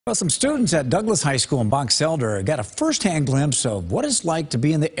Well, some students at Douglas High School in Box Elder got a first-hand glimpse of what it's like to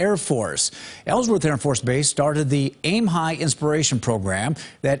be in the Air Force. Ellsworth Airforce Base started the Aim High Inspiration Program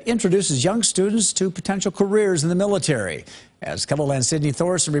that introduces young students to potential careers in the military. As Cadets' Sydney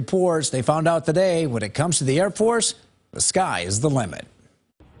Thorson reports, they found out today when it comes to the Air Force, the sky is the limit.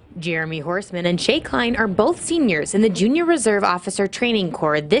 Jeremy Horseman and Shay Klein are both seniors in the Junior Reserve Officer Training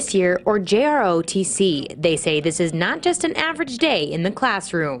Corps this year, or JROTC. They say this is not just an average day in the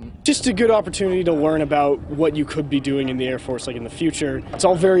classroom. Just a good opportunity to learn about what you could be doing in the Air Force, like in the future. It's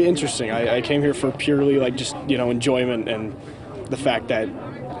all very interesting. I came here for purely just enjoyment and the fact that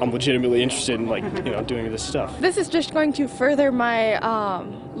I'm legitimately interested in doing this stuff. This is just going to further my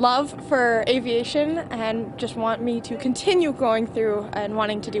love for aviation and just want me to continue going through and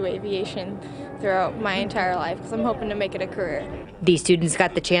wanting to do aviation throughout my entire life because I'm hoping to make it a career. These students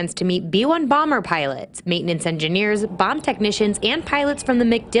got the chance to meet B-1 bomber pilots, maintenance engineers, bomb technicians, and pilots from the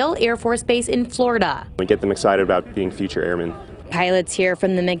MacDill Air Force Base in Florida. We get them excited about being future airmen. Pilots here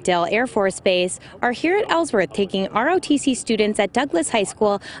from the MacDill Air Force Base are here at Ellsworth taking ROTC students at Douglas High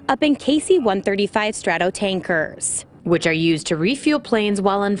School up in KC-135 Strato tankers, which are used to refuel planes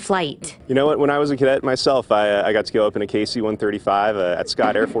while in flight. You know what, when I was a cadet myself, I got to go up in a KC-135 at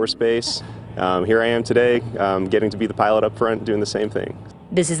Scott Air Force Base. Here I am today, getting to be the pilot up front doing the same thing.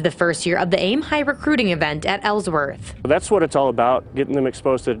 This is the first year of the Aim High recruiting event at Ellsworth. That's what it's all about, getting them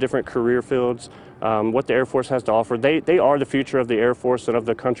exposed to different career fields, what the Air Force has to offer. They are the future of the Air Force and of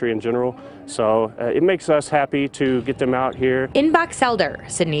the country in general, so it makes us happy to get them out here. In Box Elder,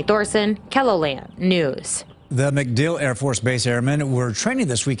 Sydney Thorson, Cadets News. The MacDill Air Force Base Airmen were training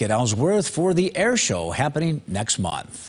this week at Ellsworth for the air show happening next month.